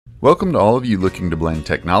Welcome to all of you looking to blend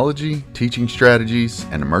technology, teaching strategies,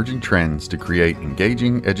 and emerging trends to create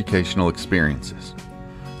engaging educational experiences.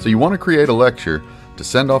 So you want to create a lecture to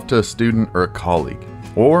send off to a student or a colleague,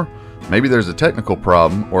 or maybe there's a technical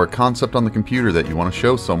problem or a concept on the computer that you want to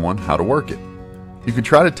show someone how to work it. You could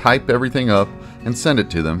try to type everything up and send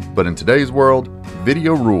it to them, but in today's world,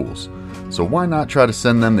 video rules. So why not try to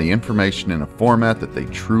send them the information in a format that they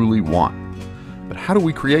truly want? But how do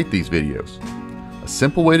we create these videos? A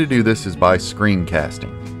simple way to do this is by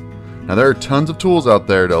screencasting. Now there are tons of tools out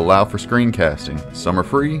there to allow for screencasting. Some are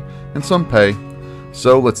free and some pay.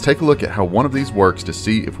 So let's take a look at how one of these works to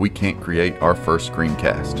see if we can't create our first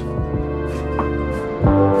screencast.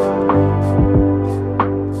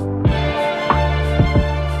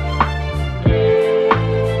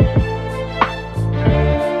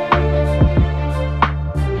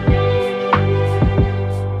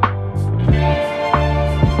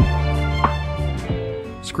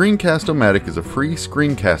 Screencast-O-Matic is a free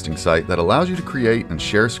screencasting site that allows you to create and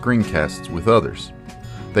share screencasts with others.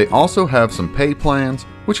 They also have some pay plans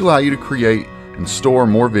which allow you to create and store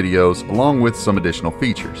more videos along with some additional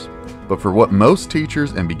features. But for what most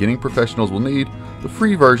teachers and beginning professionals will need, the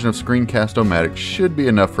free version of Screencast-O-Matic should be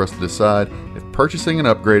enough for us to decide if purchasing an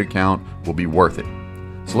upgrade account will be worth it.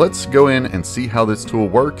 So let's go in and see how this tool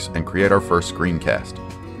works and create our first screencast.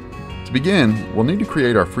 To begin, we'll need to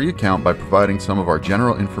create our free account by providing some of our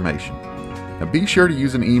general information. Now be sure to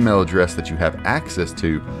use an email address that you have access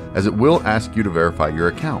to, as it will ask you to verify your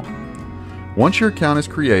account. Once your account is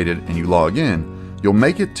created and you log in, you'll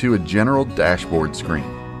make it to a general dashboard screen.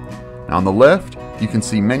 Now on the left, you can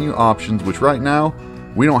see menu options, which right now,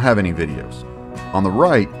 we don't have any videos. On the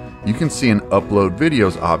right, you can see an upload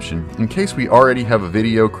videos option in case we already have a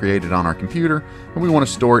video created on our computer and we want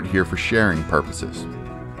to store it here for sharing purposes.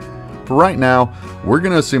 For right now, we're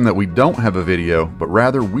going to assume that we don't have a video, but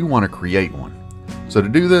rather we want to create one. So to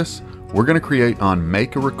do this, we're going to create on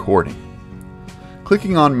Make a Recording.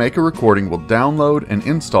 Clicking on Make a Recording will download and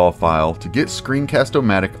install a file to get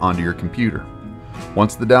Screencast-O-Matic onto your computer.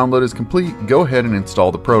 Once the download is complete, go ahead and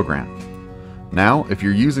install the program. Now, if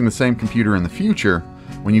you're using the same computer in the future,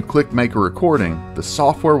 when you click Make a Recording, the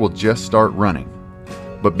software will just start running.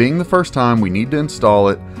 But being the first time, we need to install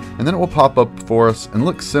it, and then it will pop up for us and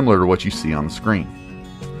look similar to what you see on the screen.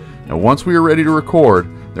 Now once we are ready to record,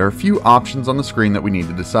 there are a few options on the screen that we need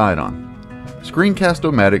to decide on.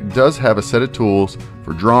 Screencast-O-Matic does have a set of tools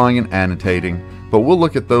for drawing and annotating, but we'll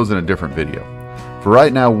look at those in a different video. For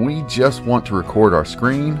right now, we just want to record our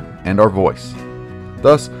screen and our voice.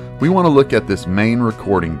 Thus, we want to look at this main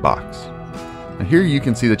recording box. Now here you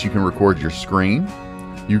can see that you can record your screen,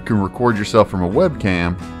 you can record yourself from a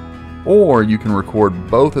webcam, or you can record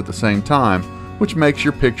both at the same time, which makes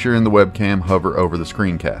your picture and the webcam hover over the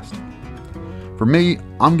screencast. For me,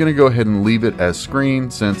 I'm going to go ahead and leave it as screen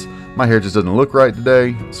since my hair just doesn't look right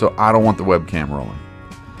today, so I don't want the webcam rolling.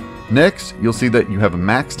 Next, you'll see that you have a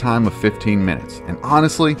max time of 15 minutes, and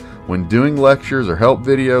honestly, when doing lectures or help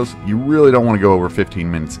videos, you really don't want to go over 15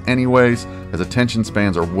 minutes anyways, as attention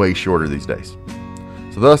spans are way shorter these days.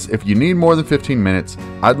 So thus, if you need more than 15 minutes,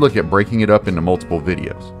 I'd look at breaking it up into multiple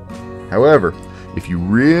videos. However, if you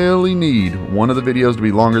really need one of the videos to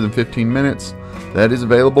be longer than 15 minutes, that is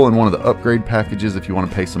available in one of the upgrade packages if you want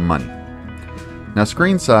to pay some money. Now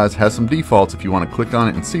screen size has some defaults if you want to click on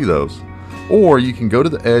it and see those, or you can go to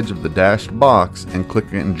the edge of the dashed box and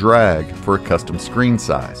click and drag for a custom screen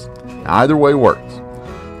size. Now, either way works.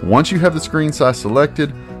 Once you have the screen size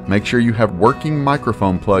selected, make sure you have working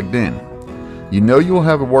microphone plugged in. You know you will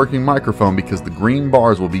have a working microphone because the green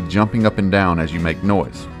bars will be jumping up and down as you make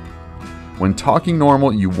noise. When talking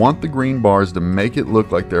normal, you want the green bars to make it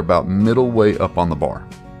look like they're about middle way up on the bar.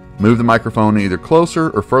 Move the microphone either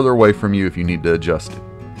closer or further away from you if you need to adjust it.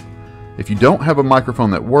 If you don't have a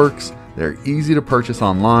microphone that works, they're easy to purchase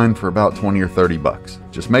online for about 20 or 30 bucks.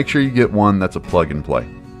 Just make sure you get one that's a plug and play.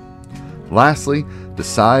 Lastly,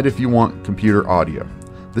 decide if you want computer audio.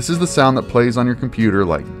 This is the sound that plays on your computer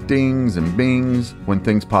like dings and bings when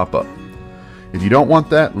things pop up. If you don't want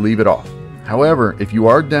that, leave it off. However, if you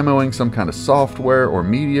are demoing some kind of software or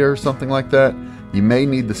media or something like that, you may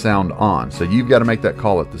need the sound on, so you've got to make that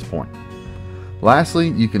call at this point. Lastly,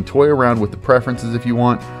 you can toy around with the preferences if you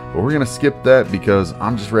want, but we're going to skip that because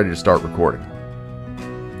I'm just ready to start recording.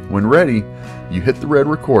 When ready, you hit the red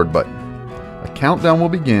record button. A countdown will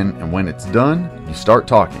begin, and when it's done, you start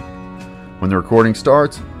talking. When the recording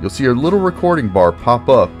starts, you'll see your little recording bar pop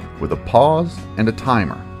up with a pause and a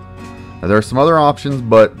timer. Now there are some other options,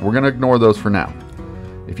 but we're going to ignore those for now.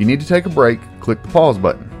 If you need to take a break, click the pause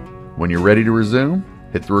button. When you're ready to resume,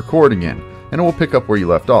 hit the record again, and it will pick up where you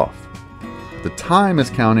left off. The time is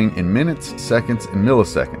counting in minutes, seconds, and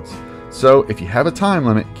milliseconds. So if you have a time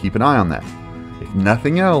limit, keep an eye on that. If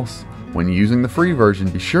nothing else, when using the free version,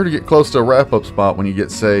 be sure to get close to a wrap-up spot when you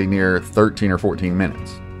get, say, near 13 or 14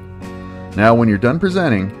 minutes. Now when you're done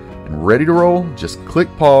presenting and ready to roll, just click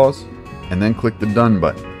pause and then click the done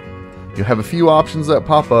button. You'll have a few options that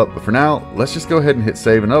pop up, but for now, let's just go ahead and hit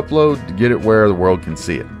save and upload to get it where the world can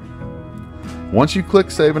see it. Once you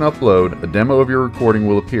click save and upload, a demo of your recording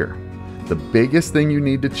will appear. The biggest thing you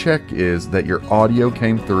need to check is that your audio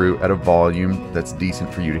came through at a volume that's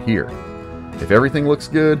decent for you to hear. If everything looks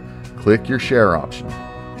good, click your share option.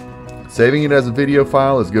 Saving it as a video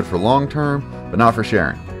file is good for long term, but not for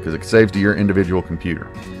sharing, because it saves to your individual computer.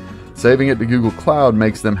 Saving it to Google Cloud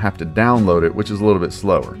makes them have to download it, which is a little bit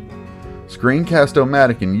slower.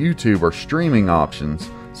 Screencast-O-Matic and YouTube are streaming options,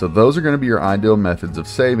 so those are going to be your ideal methods of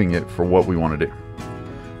saving it for what we want to do.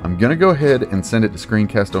 I'm going to go ahead and send it to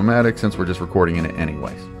Screencast-O-Matic since we're just recording in it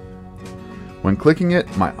anyways. When clicking it,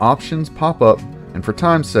 my options pop up, and for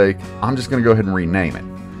time's sake, I'm just going to go ahead and rename it.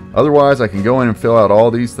 Otherwise, I can go in and fill out all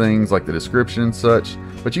these things like the description and such,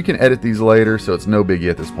 but you can edit these later, so it's no biggie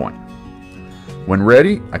at this point. When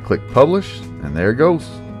ready, I click publish, and there it goes.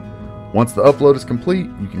 Once the upload is complete,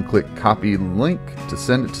 you can click copy link to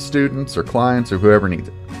send it to students or clients or whoever needs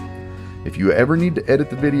it. If you ever need to edit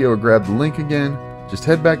the video or grab the link again, just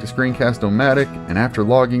head back to Screencast-O-Matic, and after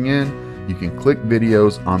logging in, you can click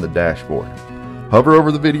videos on the dashboard. Hover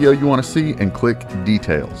over the video you want to see and click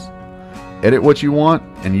details. Edit what you want,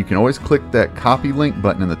 and you can always click that copy link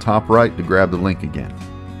button in the top right to grab the link again.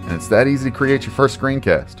 And it's that easy to create your first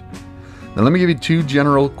screencast. Now let me give you 2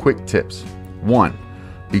 general quick tips. 1.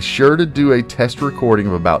 Be sure to do a test recording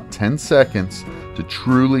of about 10 seconds to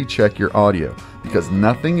truly check your audio, because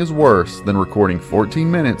nothing is worse than recording 14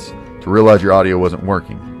 minutes to realize your audio wasn't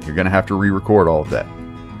working. You're going to have to re-record all of that.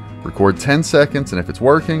 Record 10 seconds, and if it's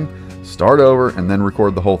working, start over and then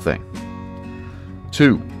record the whole thing.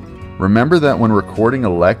 2. Remember that when recording a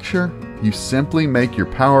lecture, you simply make your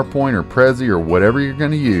PowerPoint or Prezi or whatever you're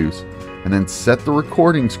going to use, and then set the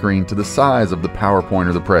recording screen to the size of the PowerPoint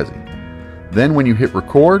or the Prezi. Then when you hit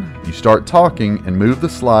record, you start talking and move the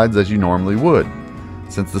slides as you normally would.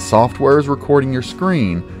 Since the software is recording your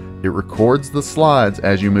screen, it records the slides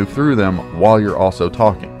as you move through them while you're also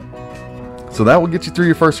talking. So that will get you through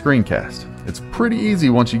your first screencast. It's pretty easy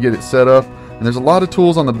once you get it set up, and there's a lot of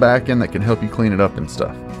tools on the back end that can help you clean it up and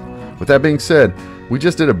stuff. With that being said, we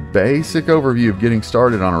just did a basic overview of getting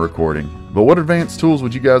started on a recording, but what advanced tools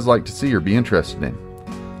would you guys like to see or be interested in?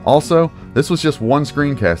 Also, this was just one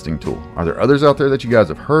screencasting tool. Are there others out there that you guys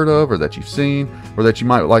have heard of or that you've seen or that you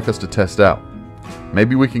might like us to test out?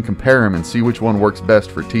 Maybe we can compare them and see which one works best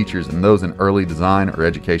for teachers and those in early design or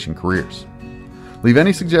education careers. Leave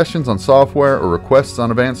any suggestions on software or requests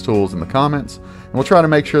on advanced tools in the comments, and we'll try to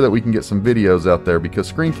make sure that we can get some videos out there,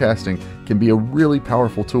 because screencasting can be a really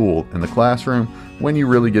powerful tool in the classroom when you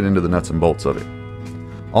really get into the nuts and bolts of it.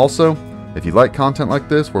 Also, if you like content like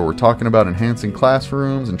this where we're talking about enhancing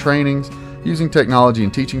classrooms and trainings, using technology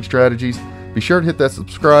and teaching strategies, be sure to hit that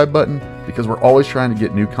subscribe button, because we're always trying to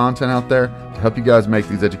get new content out there to help you guys make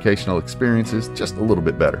these educational experiences just a little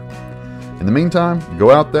bit better. In the meantime,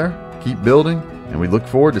 go out there, keep building, and we look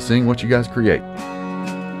forward to seeing what you guys create.